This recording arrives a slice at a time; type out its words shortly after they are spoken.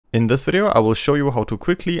In this video, I will show you how to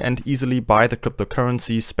quickly and easily buy the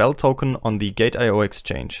cryptocurrency Spell token on the Gate.io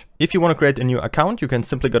exchange. If you want to create a new account, you can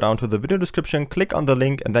simply go down to the video description, click on the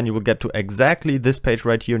link, and then you will get to exactly this page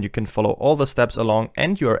right here, and you can follow all the steps along,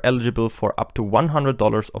 and you are eligible for up to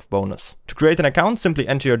 $100 of bonus. To create an account, simply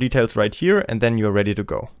enter your details right here, and then you're ready to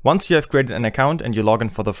go. Once you have created an account and you log in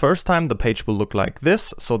for the first time, the page will look like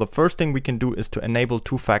this. So the first thing we can do is to enable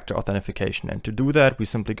two-factor authentication. And to do that, we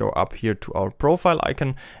simply go up here to our profile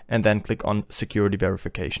icon and then click on security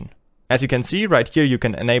verification. As you can see right here, you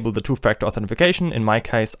can enable the two-factor authentication. In my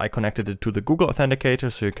case, I connected it to the Google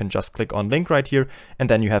Authenticator, so you can just click on link right here, and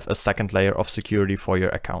then you have a second layer of security for your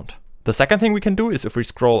account. The second thing we can do is, if we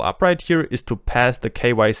scroll up right here, is to pass the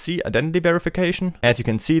KYC identity verification. As you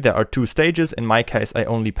can see, there are two stages. In my case, I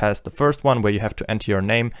only passed the first one, where you have to enter your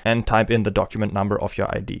name and type in the document number of your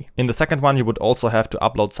ID. In the second one, you would also have to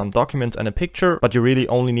upload some documents and a picture, but you really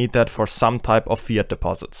only need that for some type of fiat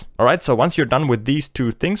deposits. Alright, so once you're done with these two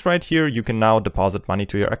things right here, you can now deposit money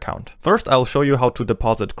to your account. First, I'll show you how to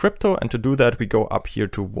deposit crypto, and to do that, we go up here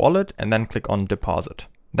to Wallet and then click on Deposit.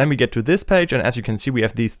 Then we get to this page, and as you can see, we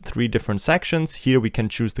have these three different sections. Here we can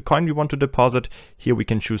choose the coin we want to deposit. Here we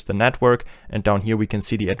can choose the network, and down here we can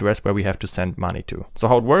see the address where we have to send money to. So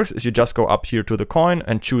how it works is you just go up here to the coin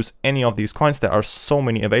and choose any of these coins. There are so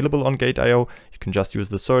many available on Gate.io. You can just use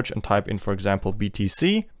the search and type in, for example,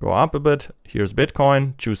 BTC. Go up a bit. Here's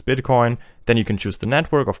Bitcoin. Choose Bitcoin. Then you can choose the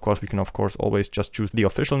network. Of course, we can always just choose the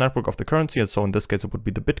official network of the currency. And so in this case, it would be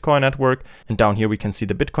the Bitcoin network. And down here, we can see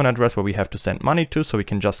the Bitcoin address where we have to send money to. So we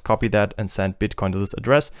can just copy that and send Bitcoin to this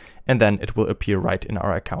address, and then it will appear right in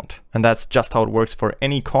our account. And that's just how it works for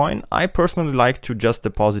any coin. I personally like to just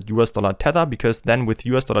deposit US dollar Tether, because then with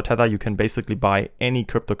US dollar Tether, you can basically buy any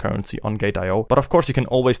cryptocurrency on Gate.io. But of course, you can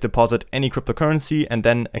always deposit any cryptocurrency and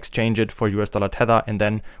then exchange it for US dollar Tether, and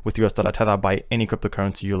then with US dollar Tether, buy any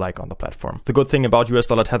cryptocurrency you like on the platform. The good thing about US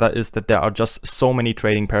dollar Tether is that there are just so many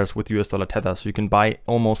trading pairs with US dollar Tether, so you can buy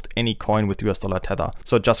almost any coin with US dollar Tether.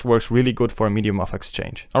 So it just works really good for a medium of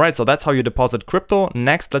exchange. All right, so that's how you deposit crypto.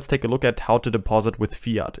 Next, let's take a look at how to deposit with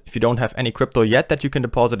fiat. If you don't have any crypto yet that you can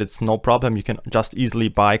deposit, it's no problem. You can just easily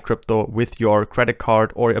buy crypto with your credit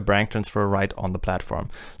card or a bank transfer right on the platform.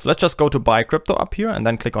 So let's just go to buy crypto up here and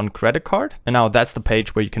then click on credit card. And now that's the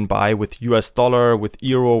page where you can buy with US dollar, with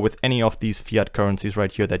euro, with any of these fiat currencies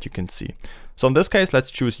right here that you can see. So in this case,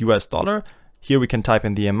 let's choose US dollar. Here we can type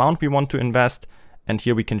in the amount we want to invest. And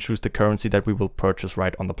here we can choose the currency that we will purchase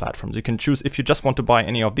right on the platform. So you can choose, if you just want to buy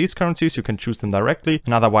any of these currencies, you can choose them directly.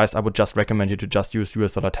 And otherwise, I would just recommend you to just use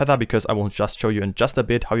US dollar Tether, because I will just show you in just a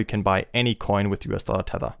bit how you can buy any coin with US dollar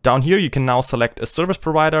Tether. Down here, you can now select a service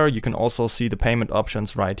provider. You can also see the payment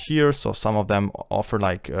options right here. So some of them offer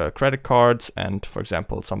like credit cards and, for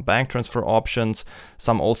example, some bank transfer options.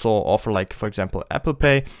 Some also offer like, for example, Apple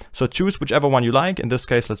Pay. So choose whichever one you like. In this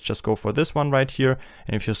case, let's just go for this one right here.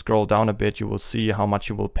 And if you scroll down a bit, you will see how much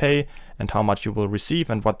you will pay and how much you will receive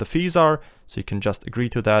and what the fees are. So you can just agree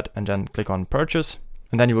to that and then click on purchase.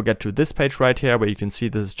 And then you will get to this page right here where you can see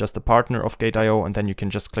this is just a partner of Gate.io, and then you can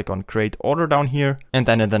just click on create order down here. And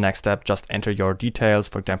then in the next step, just enter your details,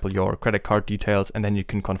 for example, your credit card details, and then you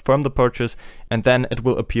can confirm the purchase, and then it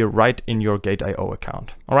will appear right in your Gate.io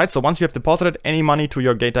account. All right, so once you have deposited any money to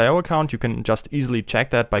your Gate.io account, you can just easily check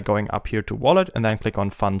that by going up here to wallet and then click on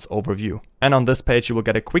funds overview. And on this page, you will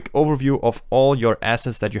get a quick overview of all your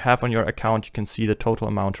assets that you have on your account. You can see the total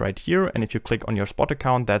amount right here. And if you click on your spot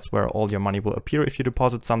account, that's where all your money will appear. If you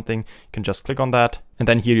deposit something, you can just click on that. And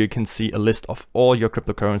then here you can see a list of all your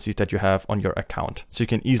cryptocurrencies that you have on your account. So you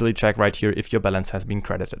can easily check right here if your balance has been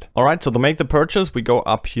credited. All right, so to make the purchase, we go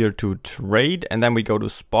up here to trade, and then we go to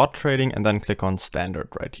spot trading and then click on standard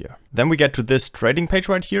right here. Then we get to this trading page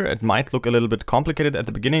right here. It might look a little bit complicated at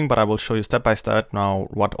the beginning, but I will show you step by step now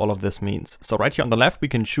what all of this means. So right here on the left, we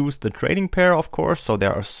can choose the trading pair, of course. So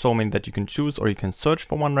there are so many that you can choose, or you can search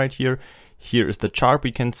for one right here. Here is the chart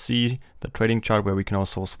we can see, the trading chart, where we can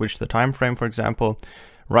also switch the time frame, for example.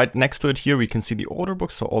 Right next to it here, we can see the order book.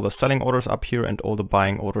 So all the selling orders up here and all the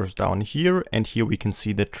buying orders down here. And here we can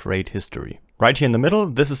see the trade history. Right here in the middle,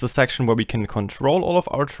 this is the section where we can control all of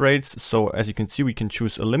our trades. So as you can see, we can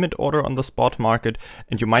choose a limit order on the spot market.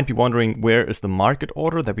 And you might be wondering, where is the market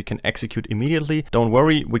order that we can execute immediately? Don't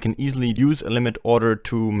worry, we can easily use a limit order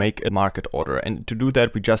to make a market order. And to do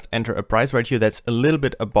that, we just enter a price right here that's a little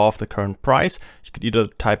bit above the current price. You could either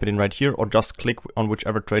type it in right here or just click on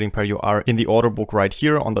whichever trading pair you are in the order book right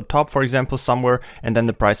here on the top, for example, somewhere. And then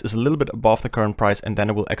the price is a little bit above the current price, and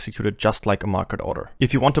then it will execute it just like a market order.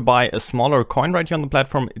 If you want to buy a smaller coin right here on the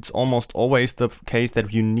platform, it's almost always the case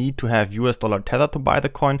that you need to have US dollar tether to buy the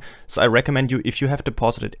coin. So I recommend you, if you have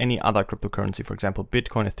deposited any other cryptocurrency, for example,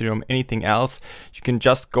 Bitcoin, Ethereum, anything else, you can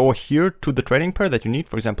just go here to the trading pair that you need.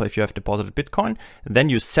 For example, if you have deposited Bitcoin, then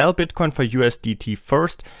you sell Bitcoin for USDT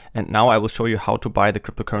first. And now I will show you how to buy the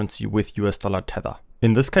cryptocurrency with US dollar tether.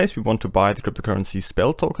 In this case, we want to buy the cryptocurrency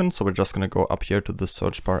spell token. So we're just going to go up here to the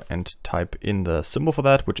search bar and type in the symbol for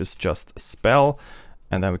that, which is just spell.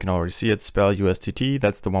 And then we can already see it, spell USDT.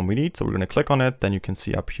 That's the one we need. So we're going to click on it. Then you can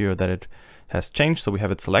see up here that it has changed. So we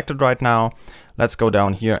have it selected right now. Let's go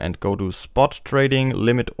down here and go to spot trading,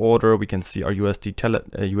 limit order. We can see our USD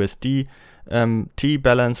T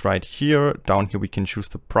balance right here. Down here we can choose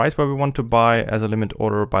the price where we want to buy as a limit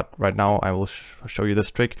order, but right now I will show you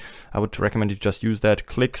this trick. I would recommend you just use that,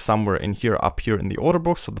 click somewhere in here, up here in the order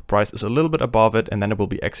book, so the price is a little bit above it, and then it will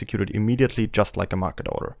be executed immediately just like a market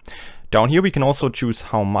order. Down here we can also choose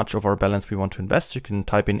how much of our balance we want to invest. You can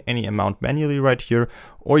type in any amount manually right here,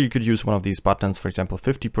 or you could use one of these buttons, for example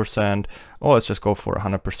 50%, or let's just go for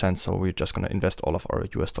 100%, so we're just going to invest all of our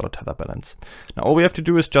US dollar tether balance. Now all we have to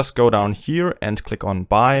do is just go down here and click on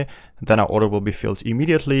buy, then our order will be filled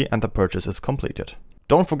immediately and the purchase is completed.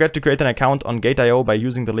 Don't forget to create an account on Gate.io by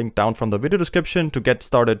using the link down from the video description to get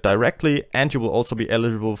started directly, and you will also be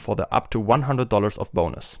eligible for the up to $100 of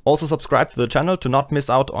bonus. Also subscribe to the channel to not miss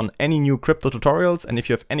out on any new crypto tutorials, and if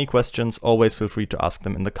you have any questions, always feel free to ask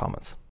them in the comments.